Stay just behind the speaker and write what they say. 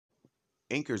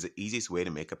Anchor is the easiest way to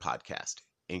make a podcast.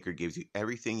 Anchor gives you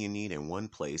everything you need in one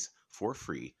place for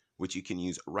free, which you can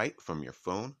use right from your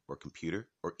phone or computer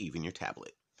or even your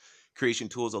tablet. Creation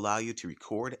tools allow you to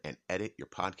record and edit your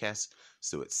podcast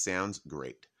so it sounds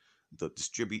great. They'll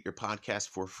distribute your podcast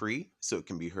for free so it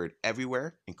can be heard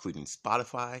everywhere, including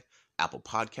Spotify, Apple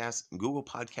Podcasts, Google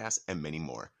Podcasts, and many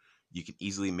more. You can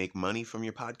easily make money from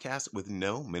your podcast with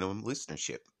no minimum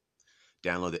listenership.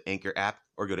 Download the Anchor app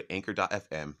or go to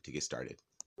anchor.fm to get started.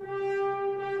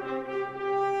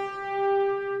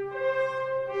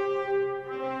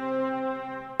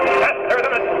 Faster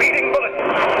than a speeding bullet.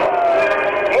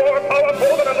 More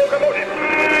powerful than a locomotive.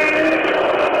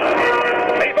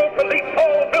 Able to leap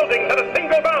tall buildings at a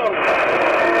single bound.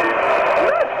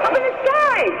 Look, up in the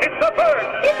sky. It's a bird.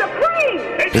 It's a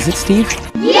plane. Is it Steve?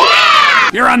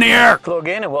 Yeah! You're on the air! Hello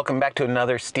again and welcome back to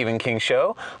another Stephen King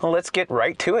show. Well, let's get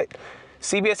right to it.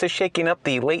 CBS is shaking up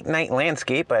the late night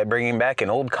landscape by bringing back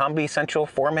an old Comedy Central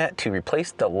format to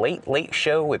replace the Late Late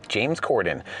Show with James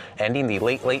Corden, ending the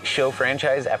Late Late Show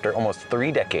franchise after almost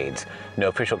 3 decades. No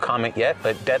official comment yet,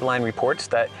 but Deadline reports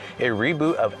that a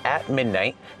reboot of At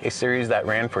Midnight, a series that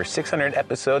ran for 600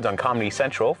 episodes on Comedy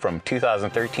Central from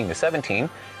 2013 to 17,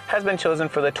 has been chosen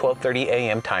for the 12:30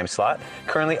 a.m. time slot,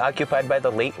 currently occupied by the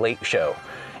Late Late Show.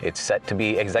 It's set to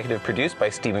be executive produced by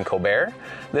Stephen Colbert.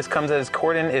 This comes as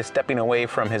Corden is stepping away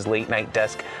from his late night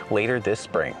desk later this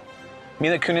spring.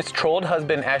 Mila Kunis trolled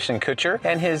husband Ashton Kutcher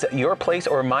and his Your Place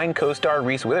or Mine co-star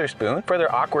Reese Witherspoon for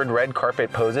their awkward red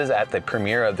carpet poses at the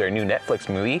premiere of their new Netflix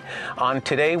movie. On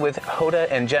Today with Hoda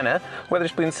and Jenna,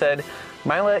 Witherspoon said,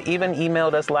 "Mila even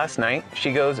emailed us last night.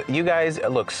 She goes, 'You guys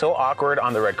look so awkward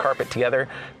on the red carpet together.'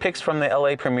 Pics from the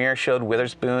LA premiere showed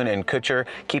Witherspoon and Kutcher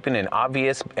keeping an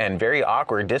obvious and very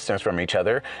awkward distance from each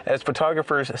other as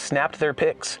photographers snapped their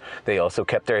pics. They also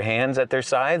kept their hands at their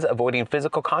sides, avoiding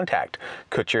physical contact.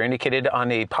 Kutcher indicated on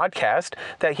a podcast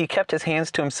that he kept his hands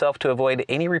to himself to avoid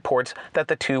any reports that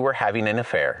the two were having an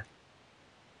affair."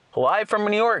 Live from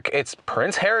New York, it's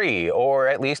Prince Harry, or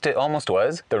at least it almost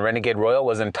was. The Renegade Royal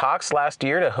was in talks last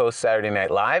year to host Saturday Night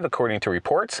Live, according to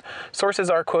reports. Sources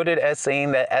are quoted as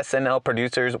saying that SNL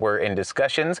producers were in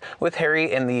discussions with Harry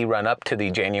in the run-up to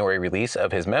the January release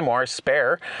of his memoir,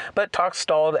 Spare, but talks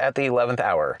stalled at the 11th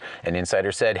hour. An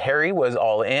insider said Harry was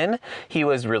all in. He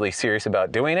was really serious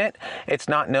about doing it. It's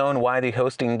not known why the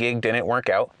hosting gig didn't work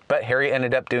out, but Harry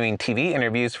ended up doing TV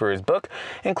interviews for his book,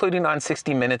 including on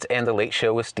 60 Minutes and The Late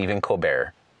Show with Stephen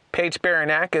Colbert. Paige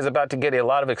Baranek is about to get a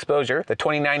lot of exposure. The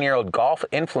 29-year-old golf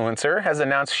influencer has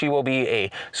announced she will be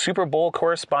a Super Bowl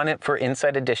correspondent for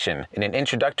Inside Edition. In an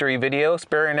introductory video,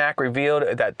 Baranek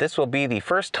revealed that this will be the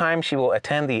first time she will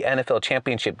attend the NFL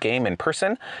championship game in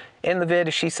person. In the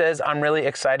vid, she says, "I'm really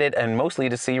excited and mostly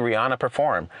to see Rihanna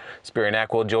perform."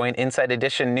 Baranek will join Inside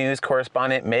Edition news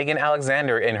correspondent Megan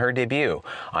Alexander in her debut.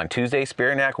 On Tuesday,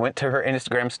 Baranek went to her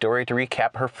Instagram story to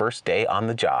recap her first day on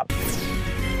the job.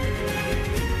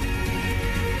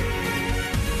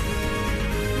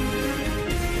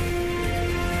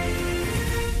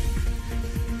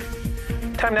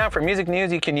 Time now for music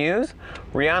news you can use.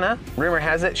 Rihanna, rumor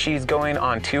has it she's going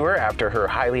on tour after her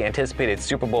highly anticipated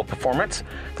Super Bowl performance.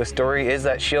 The story is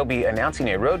that she'll be announcing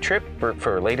a road trip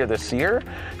for later this year,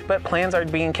 but plans are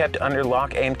being kept under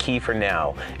lock and key for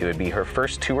now. It would be her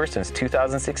first tour since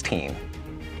 2016.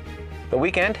 The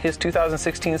Weeknd, his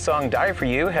 2016 song Die For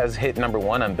You has hit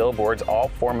 #1 on Billboard's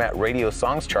all-format radio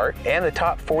songs chart and the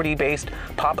top 40-based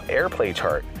pop airplay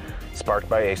chart. Sparked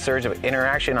by a surge of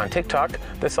interaction on TikTok,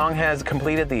 the song has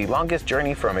completed the longest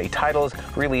journey from a title's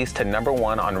release to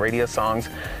 #1 on radio songs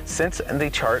since the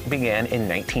chart began in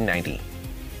 1990.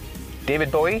 David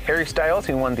Bowie, Harry Styles,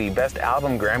 who won the Best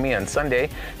Album Grammy on Sunday,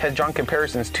 has drawn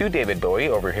comparisons to David Bowie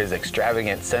over his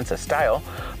extravagant sense of style,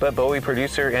 but Bowie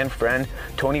producer and friend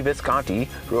Tony Visconti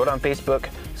wrote on Facebook,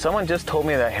 "Someone just told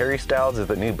me that Harry Styles is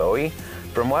the new Bowie.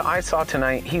 From what I saw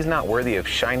tonight, he's not worthy of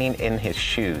shining in his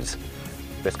shoes."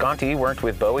 Visconti worked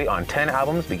with Bowie on 10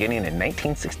 albums beginning in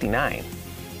 1969.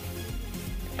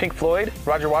 Pink Floyd,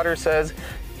 Roger Waters says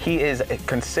he is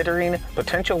considering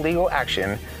potential legal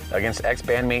action against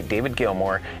ex-bandmate David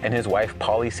Gilmour and his wife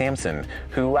Polly Samson,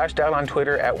 who lashed out on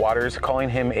Twitter at Waters, calling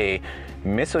him a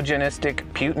misogynistic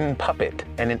Putin puppet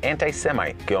and an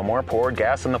anti-Semite. Gilmour poured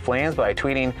gas on the flames by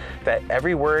tweeting that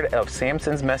every word of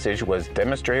Samson's message was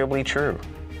demonstrably true.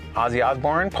 Ozzy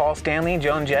Osbourne, Paul Stanley,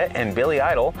 Joan Jett, and Billy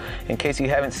Idol, in case you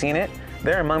haven't seen it,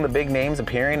 they're among the big names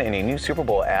appearing in a new Super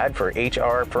Bowl ad for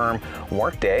HR firm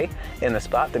Workday. In the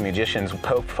spot, the musicians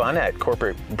poke fun at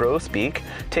corporate bro speak,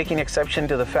 taking exception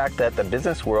to the fact that the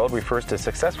business world refers to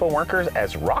successful workers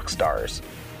as rock stars.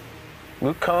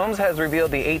 Luke Combs has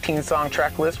revealed the 18-song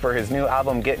track list for his new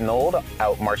album Getting Old,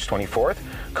 out March 24th.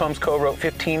 Combs co-wrote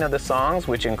 15 of the songs,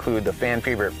 which include the fan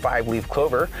favorite 5-Leaf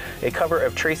Clover, a cover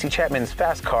of Tracy Chapman's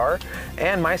Fast Car,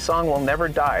 and My Song Will Never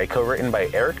Die, co-written by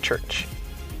Eric Church.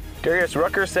 Darius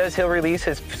Rucker says he'll release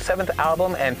his 7th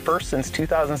album and first since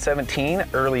 2017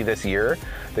 early this year.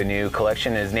 The new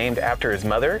collection is named after his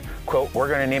mother. Quote, "We're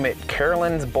going to name it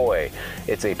Carolyn's Boy."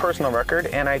 It's a personal record,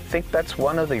 and I think that's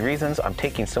one of the reasons I'm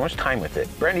taking so much time with it.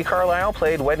 Brandi Carlile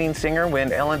played wedding singer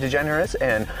when Ellen DeGeneres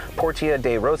and Portia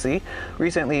de Rossi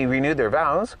recently renewed their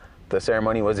vows. The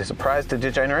ceremony was a surprise to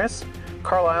DeGeneres.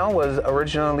 Carlile was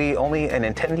originally only an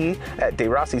attendee at De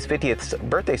Rossi's 50th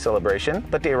birthday celebration,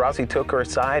 but De Rossi took her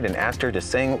aside and asked her to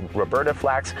sing Roberta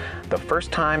Flack's "The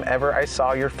First Time Ever I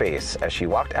Saw Your Face" as she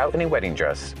walked out in a wedding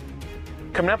dress.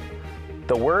 Coming up,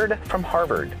 the word from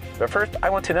Harvard. But first, I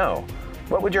want to know,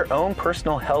 what would your own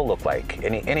personal hell look like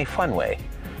in a fun way?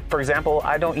 For example,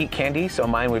 I don't eat candy, so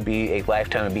mine would be a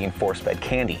lifetime of being force-fed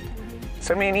candy.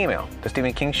 Send me an email to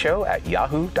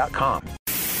StephenKingShow@yahoo.com.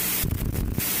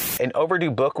 An overdue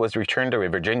book was returned to a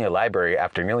Virginia library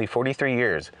after nearly 43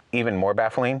 years. Even more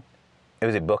baffling, it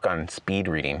was a book on speed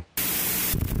reading.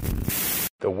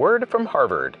 The word from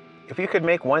Harvard. If you could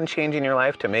make one change in your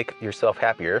life to make yourself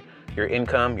happier, your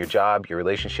income, your job, your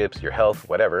relationships, your health,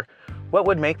 whatever, what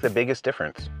would make the biggest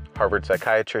difference? Harvard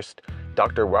psychiatrist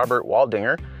Dr. Robert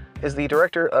Waldinger is the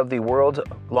director of the world's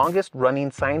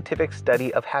longest-running scientific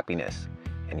study of happiness,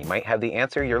 and he might have the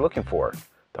answer you're looking for.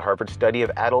 The Harvard study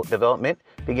of adult development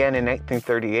began in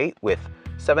 1938 with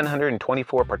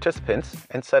 724 participants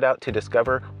and set out to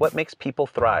discover what makes people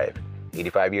thrive.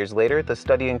 85 years later, the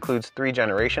study includes 3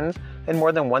 generations and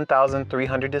more than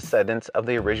 1,300 descendants of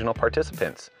the original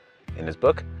participants. In his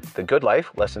book, The Good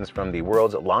Life, Lessons from the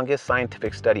World's Longest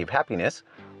Scientific Study of Happiness,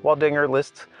 Waldinger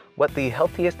lists what the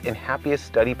healthiest and happiest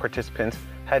study participants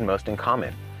had most in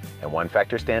common. And one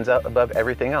factor stands out above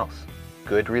everything else: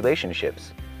 good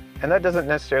relationships. And that doesn't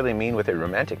necessarily mean with a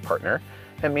romantic partner.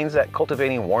 It means that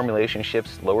cultivating warm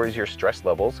relationships lowers your stress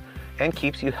levels and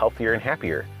keeps you healthier and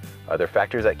happier. Other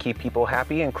factors that keep people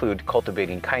happy include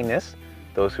cultivating kindness.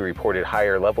 Those who reported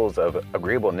higher levels of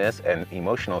agreeableness and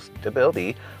emotional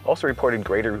stability also reported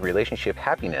greater relationship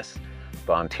happiness.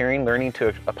 Volunteering, learning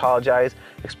to apologize,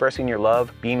 expressing your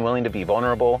love, being willing to be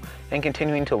vulnerable, and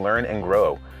continuing to learn and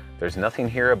grow. There's nothing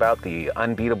here about the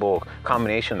unbeatable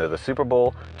combination of the Super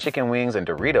Bowl, chicken wings, and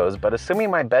Doritos, but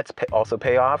assuming my bets also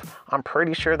pay off, I'm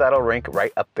pretty sure that'll rank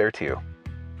right up there too.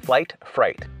 Flight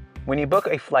fright. When you book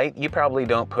a flight, you probably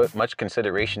don't put much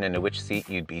consideration into which seat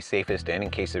you'd be safest in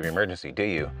case of emergency, do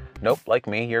you? Nope, like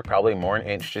me, you're probably more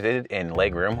interested in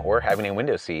legroom or having a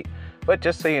window seat. But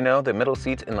just so you know, the middle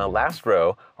seats in the last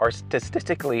row are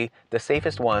statistically the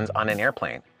safest ones on an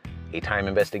airplane. A Time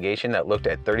investigation that looked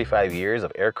at 35 years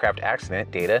of aircraft accident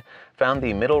data found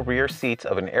the middle rear seats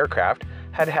of an aircraft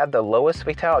had the lowest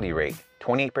fatality rate,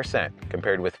 28%,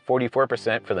 compared with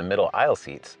 44% for the middle aisle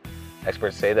seats.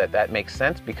 Experts say that makes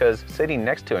sense because sitting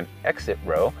next to an exit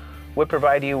row would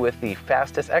provide you with the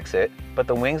fastest exit, but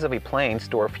the wings of a plane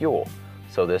store fuel,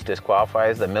 so this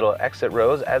disqualifies the middle exit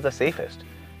rows as the safest.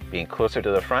 Being closer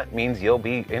to the front means you'll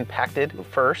be impacted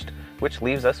first, which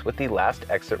leaves us with the last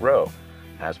exit row.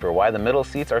 As for why the middle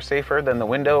seats are safer than the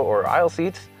window or aisle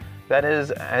seats, that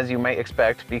is, as you might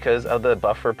expect, because of the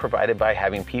buffer provided by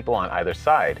having people on either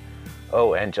side.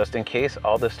 Oh, and just in case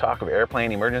all this talk of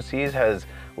airplane emergencies has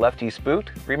left you spooked,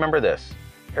 remember this: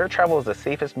 air travel is the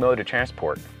safest mode of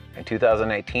transport. In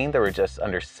 2019, there were just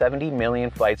under 70 million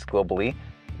flights globally,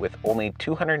 with only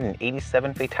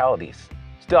 287 fatalities.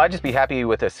 Still, I'd just be happy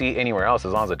with a seat anywhere else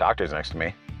as long as the doctor's next to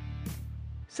me.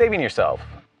 Saving yourself.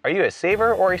 Are you a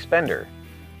saver or a spender?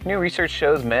 New research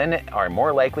shows men are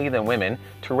more likely than women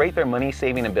to rate their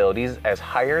money-saving abilities as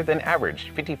higher than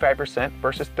average, 55%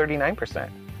 versus 39%.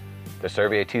 The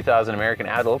survey of 2,000 American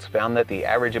adults found that the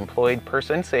average employed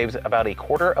person saves about a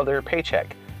quarter of their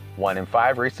paycheck. 1 in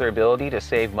 5 rates their ability to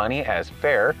save money as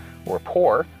fair or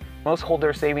poor. Most hold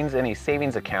their savings in a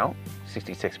savings account,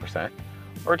 66%,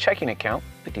 or a checking account,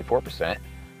 54%,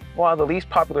 while the least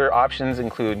popular options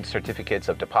include certificates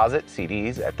of deposit,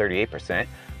 CDs, at 38%,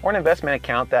 or an investment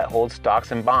account that holds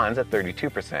stocks and bonds at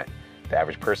 32%. The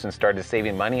average person started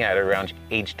saving money at around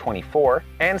age 24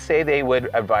 and say they would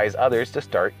advise others to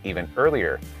start even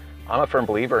earlier. I'm a firm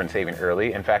believer in saving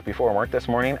early. In fact, before work this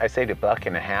morning, I saved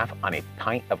 $1.50 on a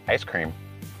pint of ice cream.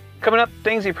 Coming up,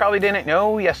 things you probably didn't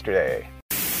know yesterday.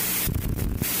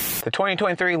 The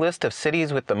 2023 list of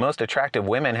cities with the most attractive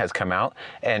women has come out,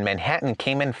 and Manhattan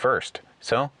came in first.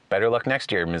 So, better luck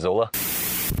next year, Missoula.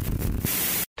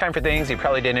 Time for things you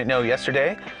probably didn't know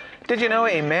yesterday. Did you know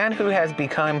a man who has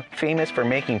become famous for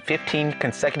making 15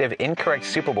 consecutive incorrect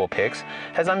Super Bowl picks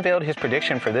has unveiled his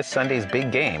prediction for this Sunday's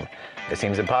big game? It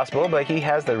seems impossible, but he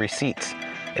has the receipts.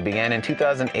 It began in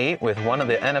 2008 with one of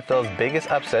the NFL's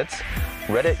biggest upsets.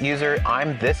 Reddit user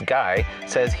I'm This Guy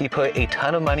says he put a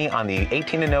ton of money on the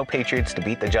 18-0 Patriots to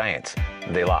beat the Giants.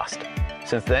 They lost.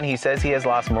 Since then, he says he has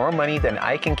lost more money than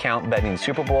I can count betting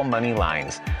Super Bowl money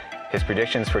lines. His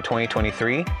predictions for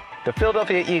 2023? The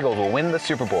Philadelphia Eagles will win the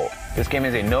Super Bowl. This game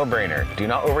is a no-brainer. Do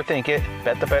not overthink it.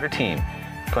 Bet the better team.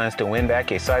 He plans to win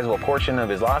back a sizable portion of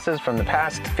his losses from the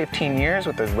past 15 years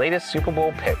with his latest Super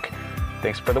Bowl pick.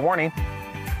 Thanks for the warning.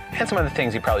 And some other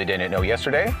things you probably didn't know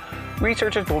yesterday.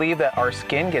 Researchers believe that our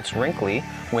skin gets wrinkly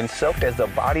when soaked as the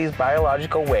body's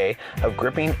biological way of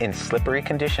gripping in slippery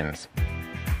conditions.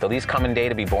 The least common day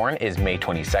to be born is May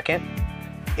 22nd.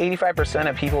 85%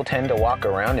 of people tend to walk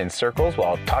around in circles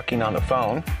while talking on the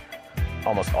phone.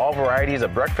 Almost all varieties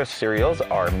of breakfast cereals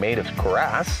are made of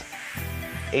grass.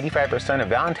 85% of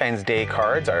Valentine's Day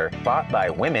cards are bought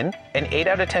by women. And 8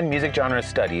 out of 10 music genres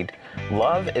studied,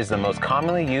 love is the most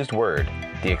commonly used word.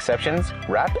 The exceptions,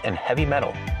 rap and heavy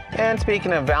metal. And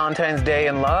speaking of Valentine's Day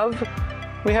and love,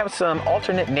 we have some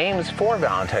alternate names for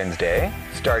Valentine's Day,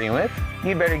 starting with,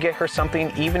 you better get her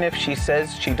something even if she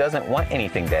says she doesn't want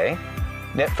anything day.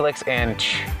 Netflix and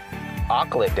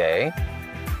Chocolate Day.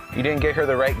 You didn't get her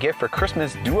the right gift for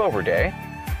Christmas Do-Over Day.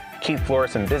 Keep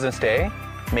Florists in Business Day.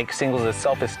 Make Singles a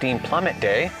Self-Esteem Plummet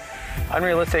Day.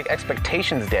 Unrealistic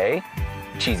Expectations Day.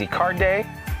 Cheesy Card Day.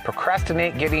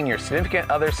 Procrastinate getting your significant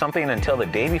other something until the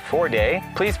day before Day.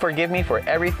 Please forgive me for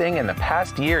everything in the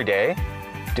past year Day.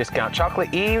 Discount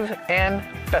Chocolate Eve and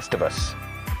Festivus.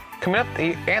 Coming up,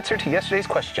 the answer to yesterday's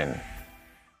question.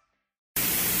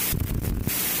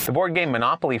 The board game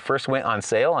Monopoly first went on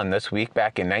sale on This Week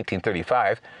back in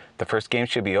 1935. The first game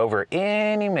should be over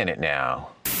any minute now.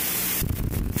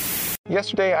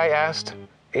 Yesterday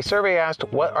a survey asked,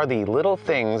 what are the little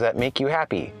things that make you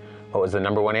happy? What was the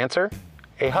number one answer?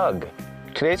 A hug.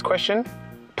 Today's question,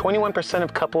 21%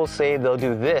 of couples say they'll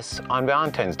do this on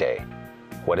Valentine's Day.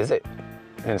 What is it?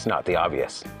 And it's not the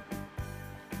obvious.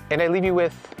 And I leave you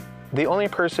with, the only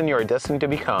person you are destined to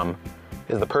become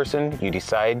is the person you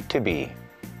decide to be.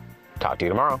 Talk to you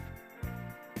tomorrow.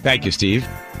 Thank you, Steve.